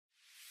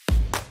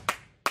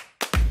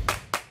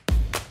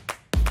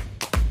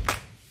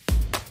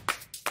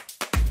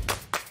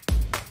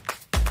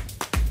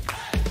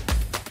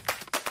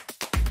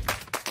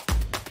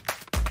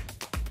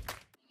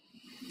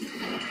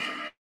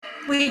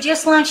We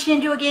just launched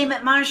into a game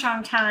at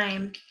Mahjong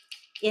time.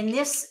 In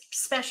this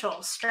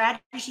special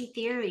strategy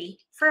theory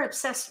for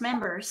obsessed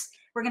members,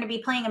 we're going to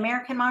be playing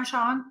American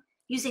Mahjong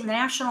using the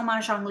National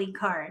Mah Jongg League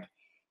card.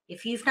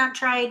 If you've not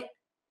tried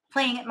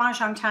playing at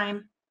Mahjong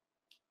time,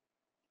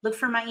 look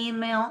for my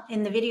email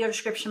in the video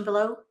description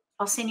below.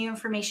 I'll send you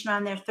information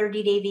on their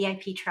 30-day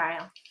VIP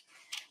trial.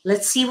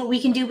 Let's see what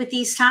we can do with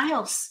these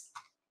tiles.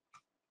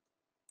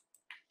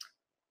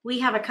 We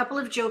have a couple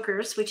of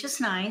jokers, which is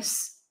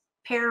nice.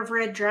 Pair of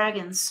red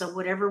dragons, so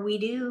whatever we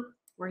do,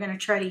 we're going to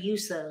try to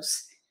use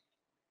those.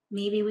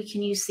 Maybe we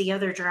can use the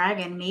other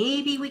dragon.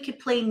 Maybe we could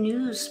play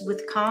news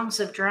with Kongs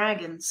of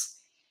dragons.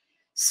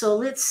 So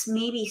let's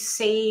maybe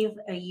save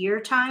a year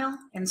tile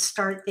and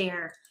start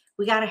there.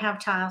 We got to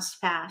have tiles to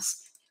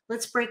pass.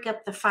 Let's break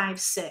up the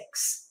 5-6.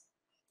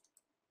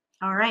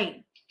 All right,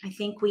 I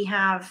think we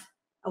have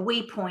a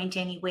waypoint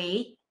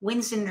anyway.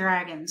 Winds and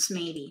dragons,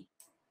 maybe.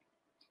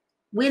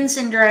 Winds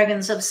and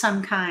dragons of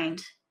some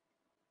kind.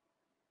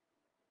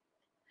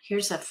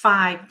 Here's a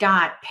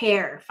 5-dot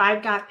pair,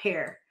 5-dot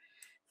pair.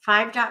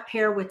 5-dot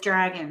pair with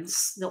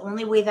dragons. The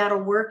only way that'll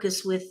work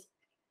is with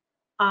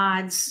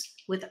odds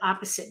with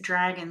opposite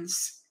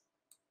dragons.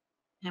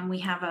 And we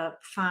have a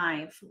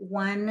 5.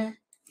 1,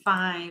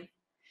 5.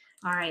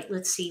 All right,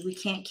 let's see. We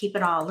can't keep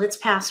it all. Let's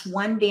pass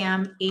 1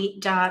 bam,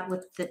 8-dot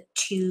with the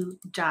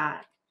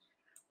 2-dot.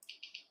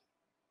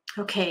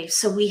 Okay,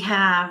 so we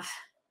have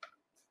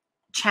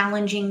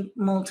challenging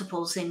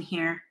multiples in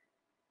here.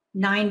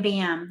 9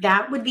 bam.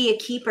 That would be a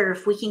keeper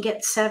if we can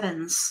get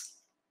 7s.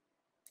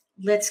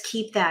 Let's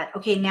keep that.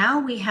 Okay, now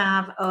we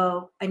have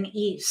an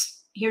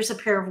east. Here's a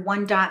pair of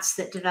 1-dots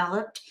that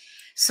developed.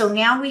 So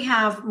now we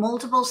have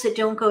multiples that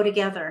don't go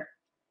together.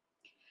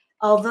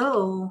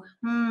 Although,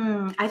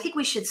 I think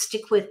we should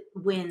stick with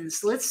wins.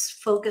 Let's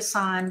focus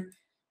on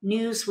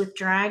news with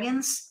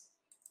dragons.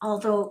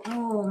 Although,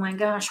 oh my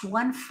gosh,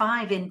 1,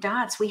 5 in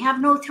dots. We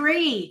have no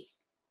 3.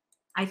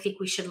 I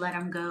think we should let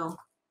them go.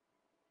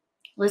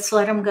 Let's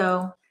let them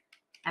go.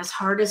 As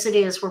hard as it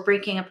is, we're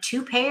breaking up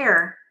 2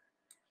 pair.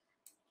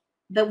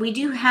 But we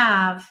do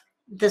have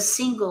the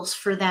singles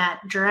for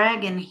that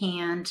dragon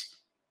hand.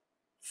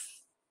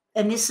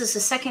 And this is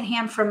the second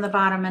hand from the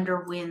bottom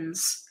under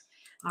wins.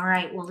 All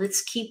right, well,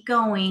 let's keep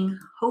going.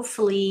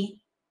 Hopefully,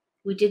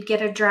 we did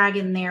get a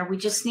dragon there. We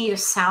just need a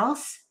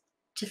south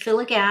to fill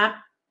a gap.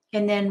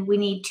 And then we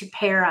need to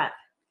pair up.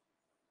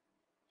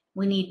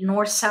 We need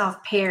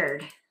north-south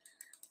paired.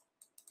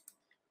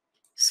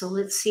 So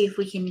let's see if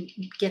we can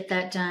get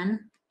that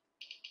done.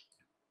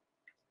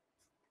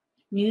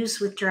 News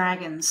with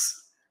dragons.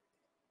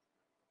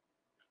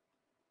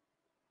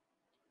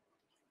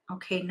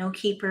 Okay, no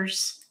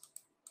keepers.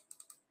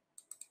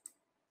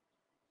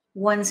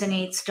 1s and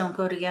 8s don't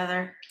go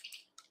together.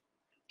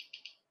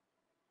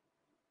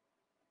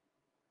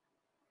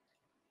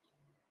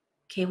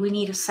 Okay, we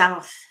need a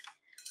south.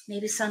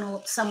 Maybe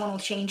someone will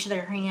change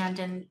their hand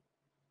and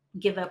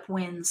give up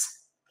wins.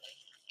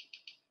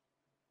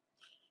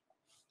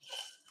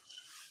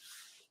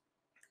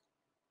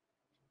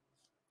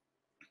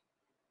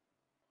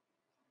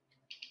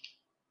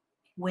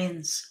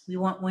 Wins. We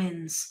want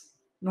wins.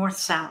 North,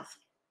 south.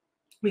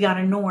 We got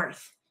a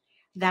north.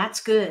 That's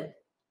good.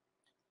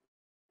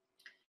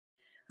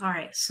 All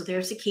right, so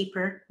there's a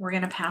keeper. We're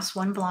going to pass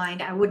 1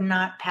 blind. I would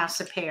not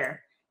pass a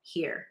pair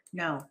here.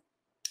 No.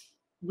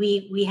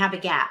 We have a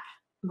gap.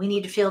 We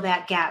need to fill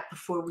that gap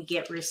before we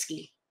get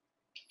risky.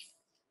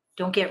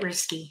 Don't get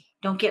risky.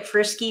 Don't get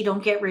frisky.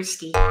 Don't get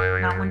risky.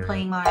 Not when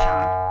playing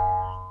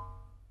Mahjong.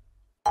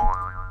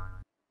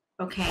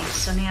 Okay,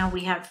 so now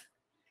we have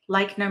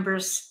like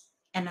numbers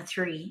and a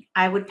 3.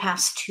 I would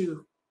pass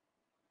 2.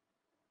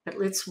 But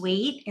let's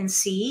wait and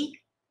see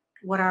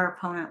what our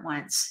opponent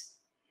wants.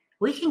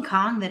 We can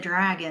Kong the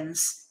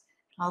dragons,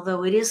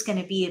 although it is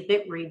going to be a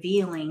bit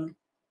revealing.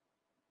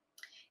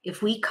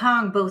 If we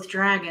Kong both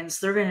dragons,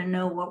 they're going to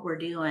know what we're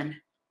doing.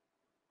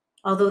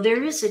 Although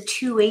there is a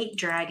 2-8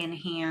 dragon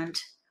hand.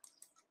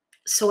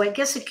 So I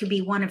guess it could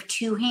be one of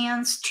 2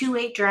 hands.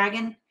 2-8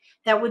 dragon.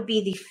 That would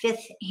be the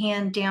 5th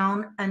hand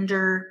down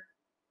under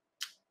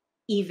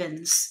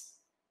evens.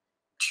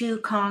 2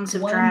 Kongs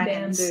of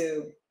dragons.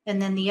 Bamboo.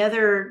 And then the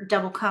other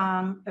double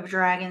Kong of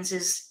dragons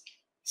is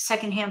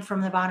second hand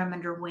from the bottom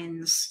under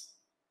wins.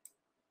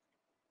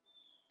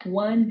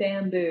 1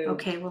 bamboo.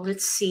 Okay, well,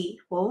 let's see.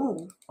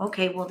 Oh,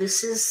 okay, well,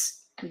 this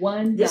is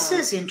 1 this dot.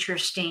 is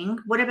interesting.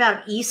 What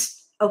about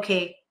east?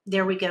 Okay,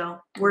 there we go.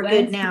 We're West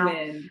good now.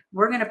 wind.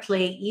 We're going to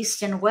play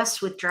east and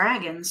west with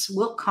dragons.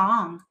 We'll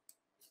Kong.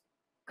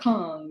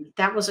 Kong.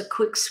 That was a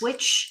quick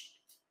switch.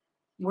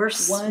 We're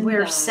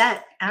dot.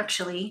 set,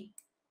 actually.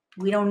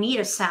 We don't need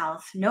a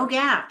south. No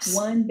gaps.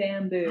 1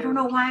 bamboo. I don't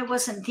know why I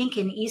wasn't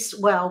thinking east.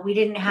 Well, we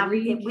didn't have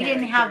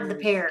the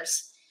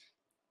pairs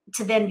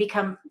to then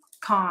become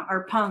Kong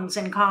or pungs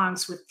and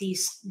Kongs with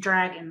these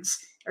dragons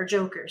or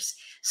jokers.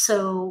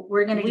 So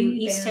we're going to do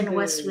east and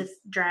west with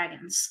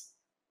dragons.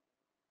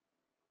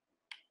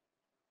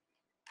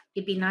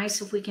 It'd be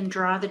nice if we can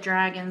draw the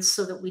dragons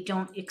so that we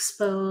don't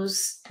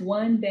expose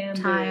 1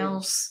 bamboo.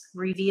 tiles,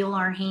 reveal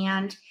our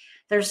hand.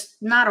 There's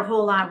not a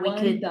whole lot we One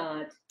could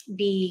dot.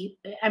 be,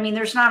 I mean,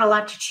 there's not a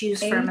lot to choose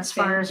from 8 as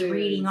far as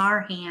reading bamboos.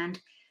 our hand.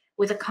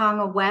 With a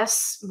Conga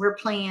West, we're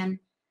playing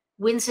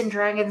Winds and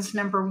Dragons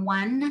number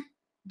 1-2,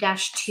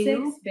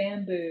 6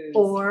 bamboos.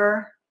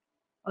 or,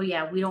 oh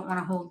yeah, we don't want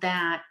to hold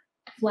that.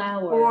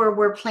 Flower. Or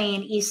we're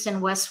playing East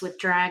and West with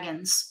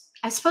Dragons.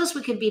 I suppose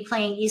we could be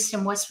playing East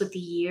and West with the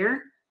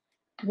year.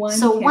 One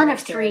So character. one of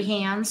 3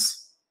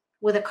 hands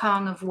with a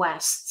Kong of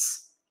Wests.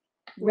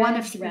 One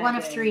of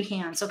Dragon. 3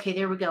 hands. Okay,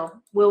 there we go.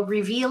 We'll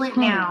reveal it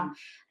now.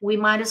 We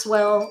might as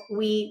well.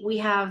 We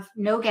have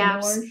no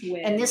gaps. North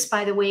wind. And this,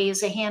 by the way,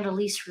 is a hand of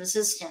least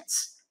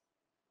resistance.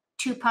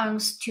 2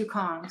 pungs, 2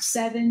 Kongs.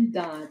 7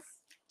 dots.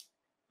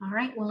 All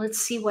right, well, let's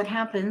see what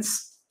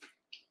happens.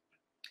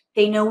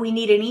 They know we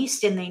need an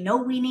East and they know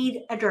we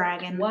need a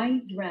Dragon.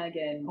 White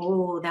dragon.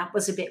 Oh, that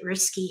was a bit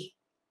risky.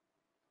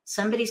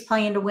 Somebody's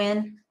playing to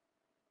win.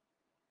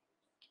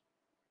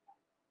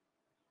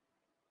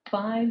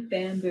 5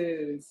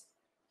 bamboos.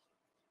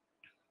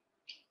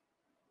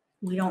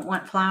 We don't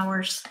want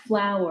flowers.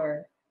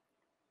 Flower.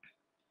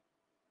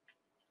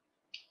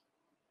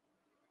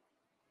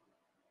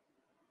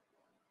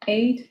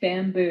 8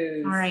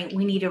 bamboos. All right,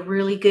 we need a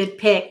really good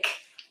pick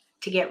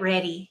to get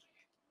ready.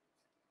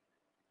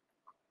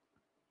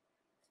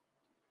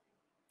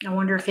 I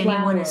wonder if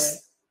anyone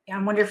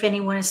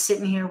is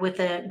sitting here with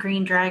a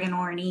green dragon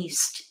or an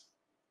East.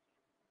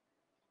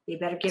 They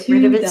better get 2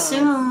 rid of it dots.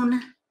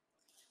 soon.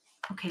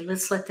 Okay,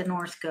 let's let the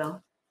North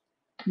go.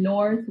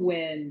 North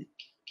wind.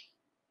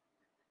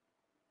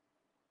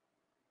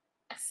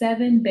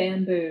 7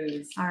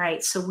 bamboos. All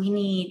right, so we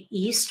need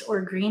East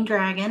or green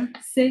dragon.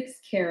 6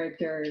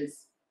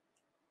 characters.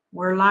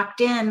 We're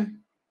locked in.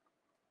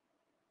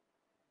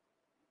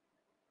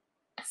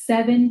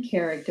 7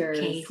 characters.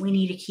 Okay, we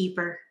need a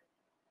keeper.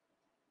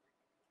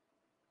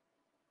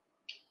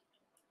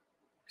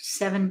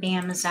 7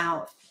 bam is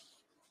out.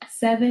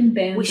 7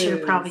 bamboos. We should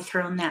have probably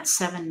thrown that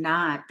 7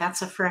 dot.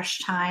 That's a fresh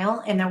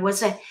tile, and there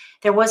was a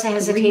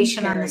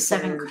hesitation on the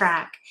 7 characters.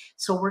 crack.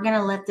 So we're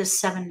gonna let this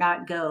 7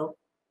 dot go.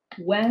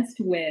 West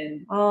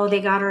wind. Oh,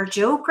 they got our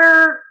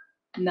joker.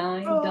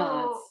 9 Oh,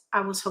 dots.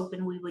 I was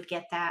hoping we would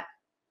get that.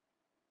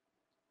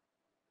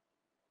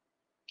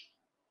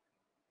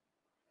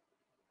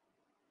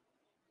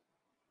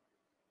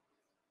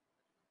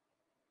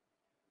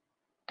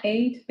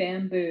 Eight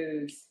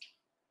bamboos.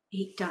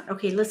 8 dot.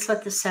 Okay, let's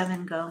let the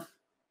 7 go.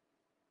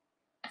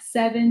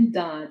 7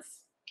 dots.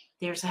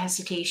 There's a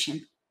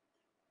hesitation.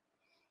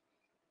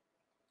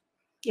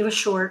 It was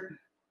short.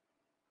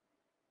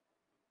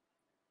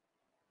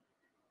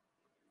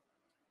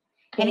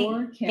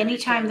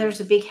 Anytime there's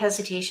a big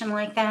hesitation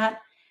like that,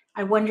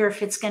 I wonder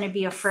if it's going to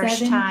be a fresh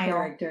 7 tile.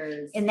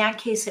 characters. In that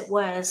case, it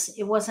was.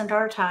 It wasn't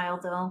our tile,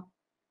 though.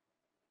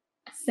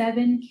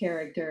 7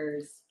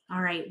 characters.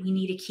 All right, we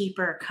need a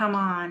keeper. Come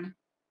on.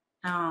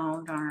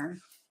 Oh, darn.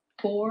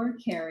 4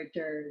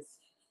 characters.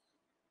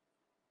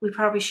 We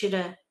probably should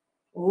have.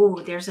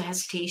 Oh, there's a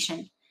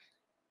hesitation.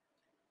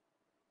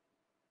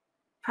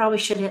 Probably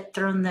should have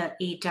thrown the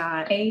 8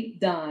 dot. 8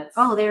 dots.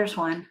 Oh, there's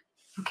one.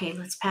 Okay,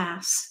 let's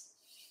pass.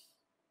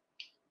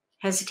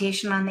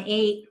 Hesitation on the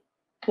 8.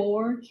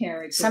 4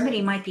 characters.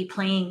 Somebody might be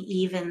playing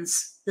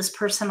evens. This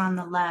person on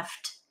the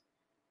left.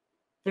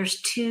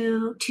 There's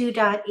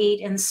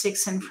 2.8 and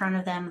 6 in front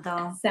of them,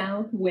 though.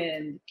 South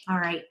wind. All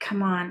right,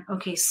 come on.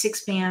 Okay,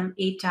 6 bam,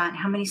 8 dot.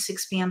 How many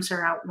 6 bams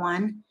are out?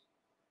 1.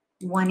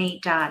 1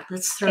 8 dot.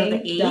 Let's throw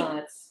the 8.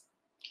 Dots.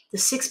 The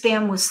 6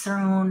 bam was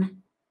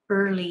thrown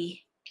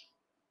early.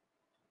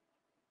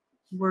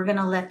 We're going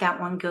to let that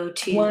one go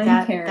too. 1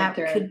 that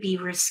character. could be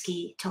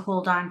risky to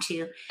hold on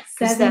to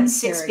because 7 that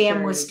 6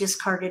 bam was characters.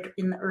 discarded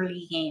in the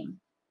early game.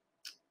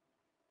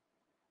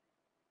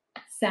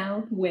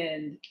 South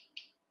wind.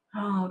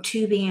 Oh,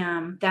 2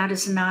 bam. That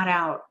is not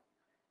out.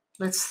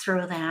 Let's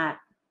throw that.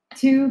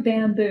 2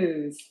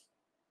 bamboos.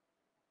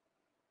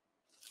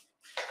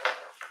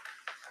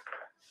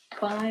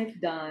 5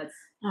 dots.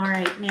 All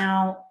right,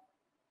 now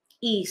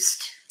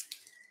East.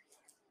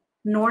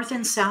 North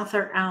and South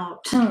are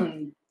out.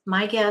 Tongue.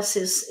 My guess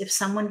is if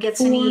someone gets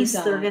an 4 East,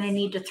 they're going to dots.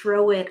 need to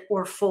throw it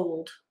or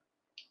fold.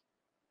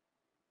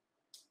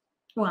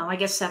 Well, I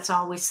guess that's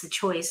always the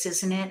choice,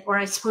 isn't it? Or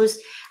I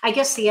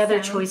guess the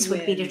other South choice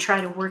would be to wind. try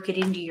to work it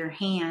into your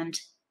hand.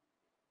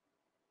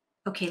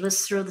 Okay,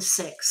 let's throw the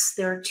 6.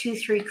 There are 2,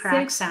 3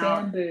 cracks 6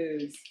 out.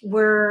 bamboos.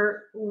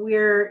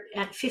 We're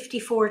at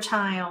 54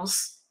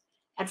 tiles.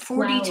 At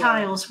 40 Flower.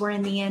 tiles, we're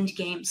in the end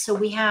game. So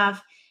we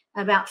have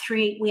about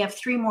 3. We have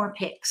 3 more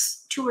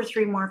picks, 2 or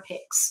 3 more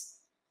picks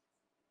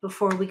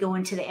before we go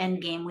into the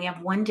end game. We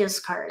have 1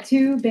 discard.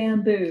 2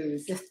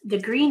 bamboos. The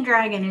green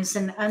dragon is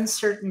an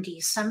uncertainty.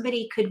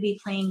 Somebody could be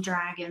playing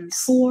dragons.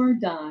 4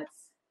 dots.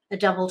 A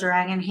double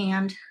dragon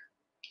hand.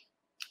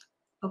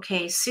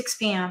 Okay, 6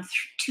 bam.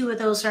 2 of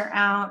those are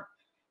out.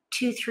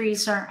 2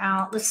 3s are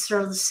out. Let's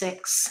throw the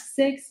 6.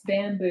 6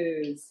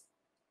 bamboos.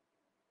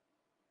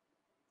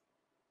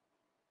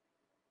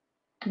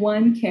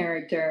 1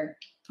 character.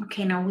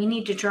 Okay, now we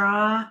need to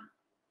draw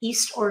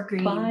East or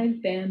green?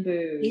 5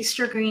 bamboos. East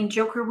or green.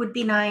 Joker would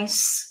be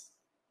nice.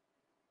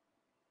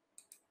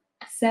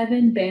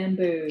 7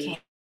 bamboos.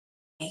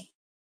 Okay.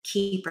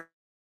 Keeper.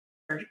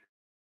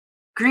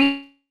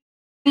 Green.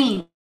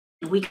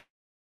 We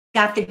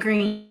got the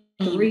green.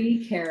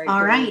 3 characters.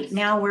 All right,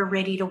 now we're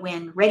ready to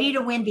win. Ready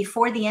to win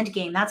before the end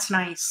game. That's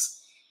nice.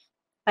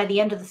 By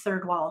the end of the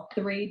third wall.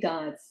 3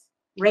 dots.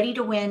 Ready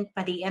to win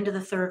by the end of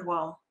the third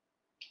wall.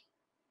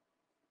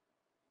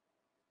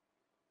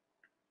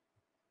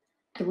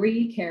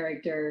 3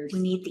 characters. We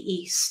need the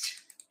East.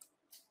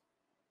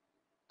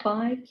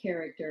 5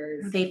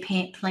 characters. Are they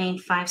playing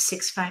 5,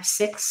 6, 5,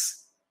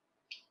 6?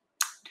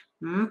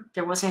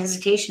 There was a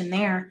hesitation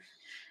there.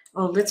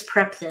 Oh, let's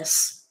prep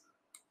this.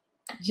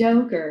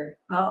 Joker.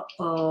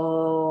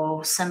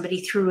 Uh-oh,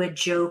 somebody threw a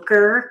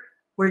joker.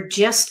 We're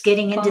just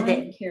getting into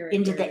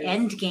the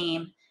end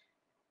game.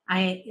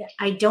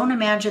 I don't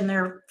imagine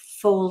they're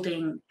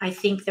folding. I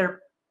think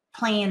they're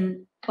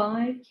playing. 5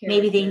 characters.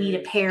 Maybe they need a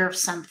pair of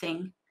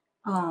something.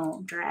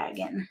 Oh,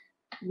 dragon.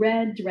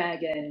 Red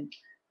dragon.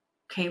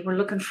 Okay, we're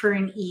looking for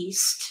an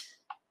East.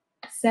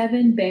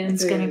 7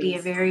 bamboos. It's going to be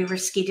a very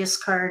risky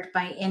discard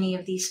by any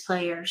of these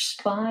players.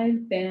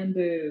 5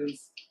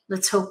 bamboos.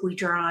 Let's hope we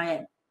draw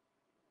it.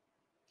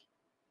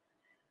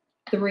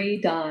 3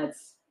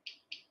 dots.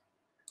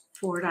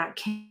 4 dot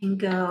can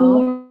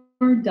go.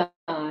 4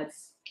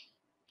 dots.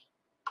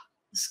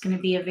 It's going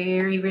to be a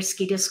very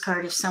risky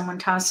discard if someone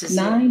tosses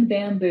 9 it.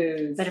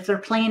 bamboos. But if they're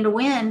playing to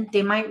win,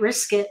 they might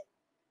risk it.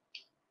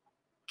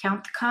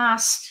 Count the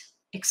cost.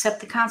 Accept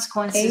the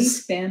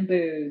consequences. 8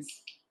 bamboos.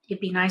 It'd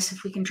be nice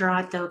if we can draw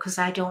it, though, because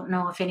I don't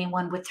know if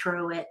anyone would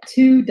throw it.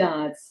 2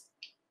 dots.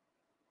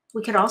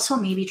 We could also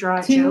maybe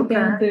draw a 2 joker.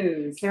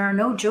 bamboos. There are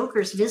no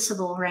jokers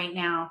visible right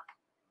now.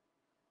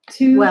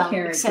 2 well,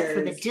 characters. except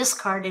for the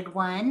discarded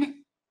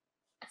one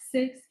 6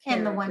 characters.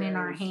 and the one in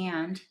our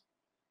hand.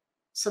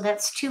 So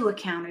that's 2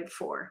 accounted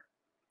for.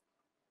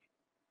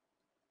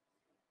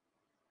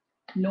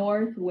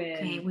 North wind.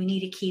 Okay, we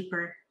need a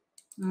keeper.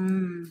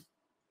 9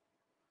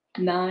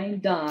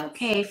 dots.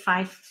 Okay,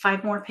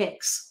 five more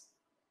picks.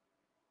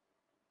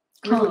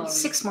 Really,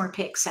 6 more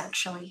picks,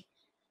 actually.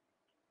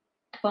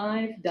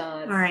 5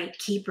 dots. All right,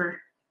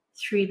 keeper.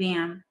 3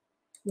 bam.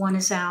 1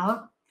 is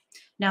out.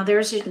 Now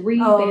there's a 3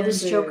 this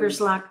bamboos.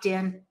 joker's locked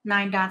in.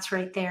 9 dots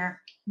right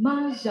there.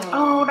 Mahjong.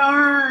 Oh,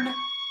 darn.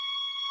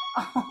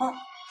 Oh,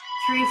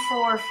 3,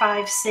 4,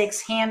 5,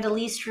 6. Hand to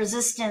least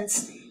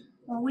resistance.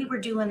 Well, we were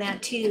doing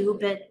that too,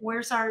 but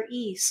where's our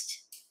East?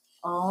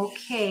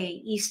 Okay,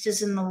 East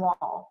is in the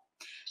wall.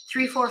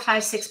 3, 4,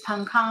 5, 6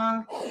 Pung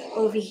Kong.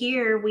 Over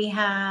here we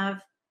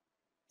have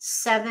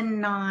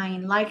 7,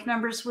 9. Like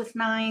numbers with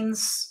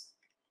 9s.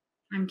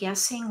 I'm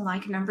guessing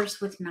like numbers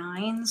with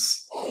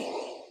 9s.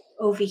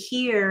 Over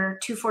here,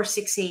 2, 4,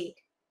 6, 8.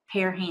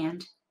 Pair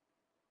hand.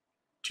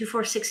 2,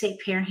 4, 6, 8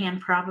 pair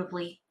hand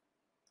probably.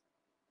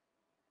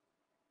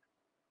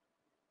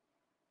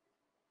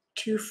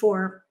 2,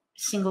 4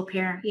 single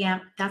pair. Yeah,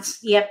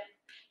 yep.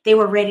 They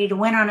were ready to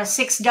win on a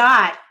 6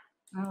 dot.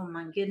 Oh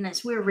my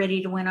goodness. We were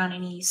ready to win on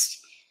an East.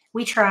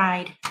 We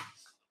tried.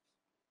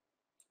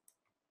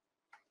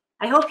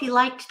 I hope you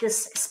liked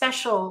this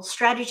special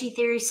strategy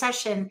theory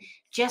session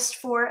just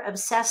for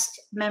obsessed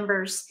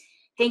members.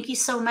 Thank you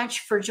so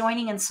much for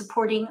joining and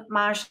supporting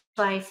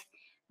MAHJLIFE.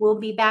 We'll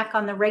be back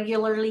on the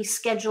regularly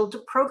scheduled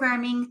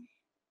programming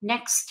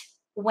next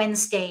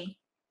Wednesday.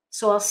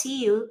 So I'll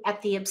see you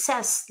at the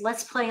Obsess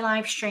Let's Play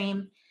live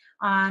stream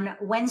on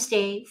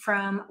Wednesday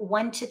from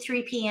 1 to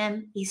 3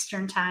 p.m.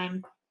 Eastern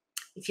Time.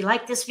 If you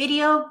like this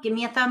video, give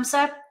me a thumbs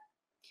up.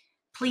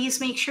 Please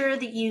make sure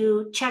that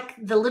you check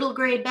the little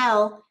gray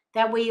bell.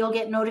 That way you'll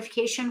get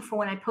notification for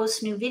when I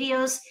post new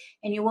videos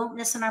and you won't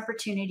miss an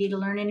opportunity to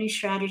learn a new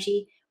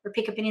strategy or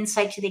pick up an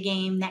insight to the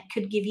game that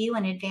could give you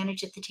an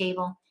advantage at the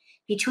table.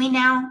 Between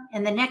now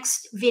and the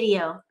next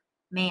video,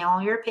 may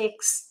all your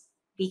picks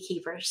be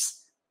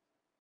keepers.